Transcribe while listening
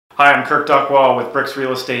Hi, I'm Kirk Duckwall with BRIX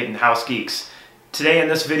Real Estate and House Geeks. Today in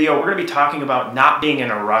this video, we're going to be talking about not being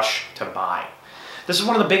in a rush to buy. This is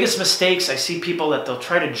one of the biggest mistakes. I see people that they'll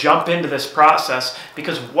try to jump into this process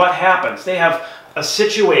because what happens? They have a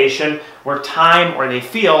situation where they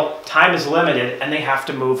feel time is limited and they have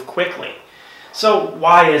to move quickly. So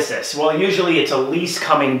why is this? Well, usually it's a lease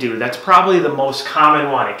coming due. That's probably the most common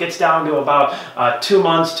one. It gets down to about 2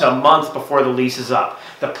 months to a month before the lease is up.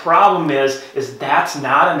 The problem is that's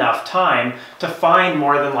not enough time to find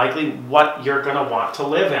more than likely what you're going to want to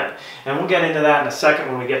live in. And we'll get into that in a second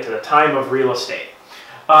when we get to the time of real estate.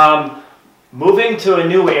 Moving to a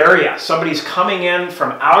new area. Somebody's coming in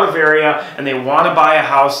from out of area and they want to buy a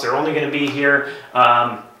house. They're only going to be here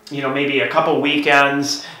maybe a couple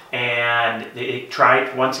weekends, and they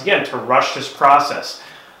try once again to rush this process.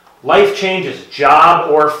 Life changes,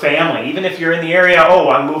 job or family. Even if you're in the area, oh,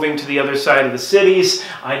 I'm moving to the other side of the cities,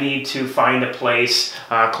 I need to find a place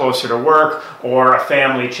closer to work, or a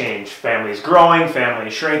family change. Family's growing,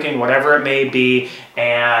 family's shrinking, whatever it may be,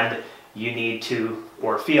 and you need to,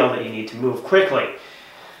 or feel that you need to move quickly.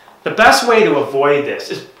 The best way to avoid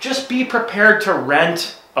this is just be prepared to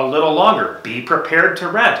rent a little longer. Be prepared to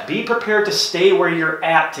rent. Be prepared to stay where you're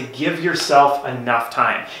at to give yourself enough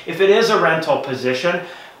time. If it is a rental position,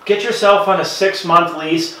 get yourself on a 6-month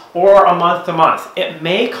lease or a month-to-month. It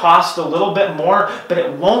may cost a little bit more, but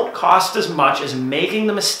it won't cost as much as making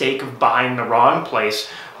the mistake of buying the wrong place,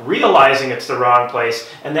 realizing it's the wrong place,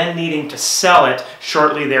 and then needing to sell it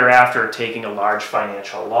shortly thereafter, taking a large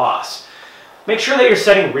financial loss. Make sure that you're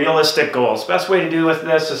setting realistic goals. Best way to do with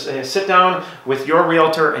this is sit down with your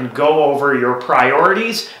realtor and go over your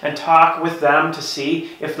priorities and talk with them to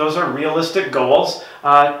see if those are realistic goals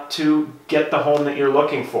to get the home that you're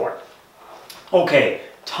looking for. Okay,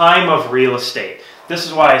 time of real estate. This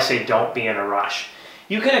is why I say don't be in a rush.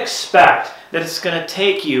 You can expect that it's going to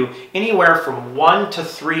take you anywhere from 1 to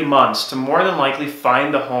 3 months to more than likely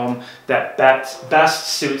find the home that best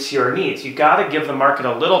suits your needs. You've got to give the market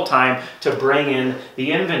a little time to bring in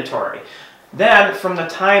the inventory. Then, from the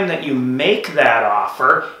time that you make that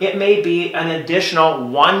offer, it may be an additional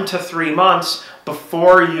 1 to 3 months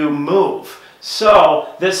before you move.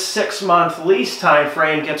 So this 6-month lease time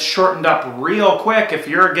frame gets shortened up real quick if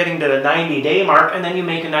you're getting to the 90-day mark, and then you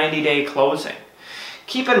make a 90-day closing.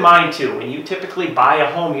 Keep in mind too, when you typically buy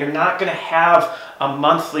a home, you're not going to have a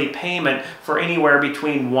monthly payment for anywhere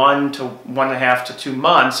between 1 to 1.5 to 2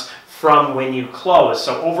 months from when you close.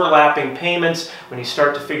 So overlapping payments, when you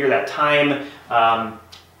start to figure that time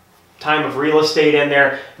of real estate in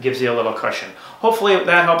there, gives you a little cushion. Hopefully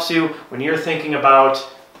that helps you when you're thinking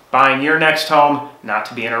about buying your next home, not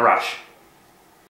to be in a rush.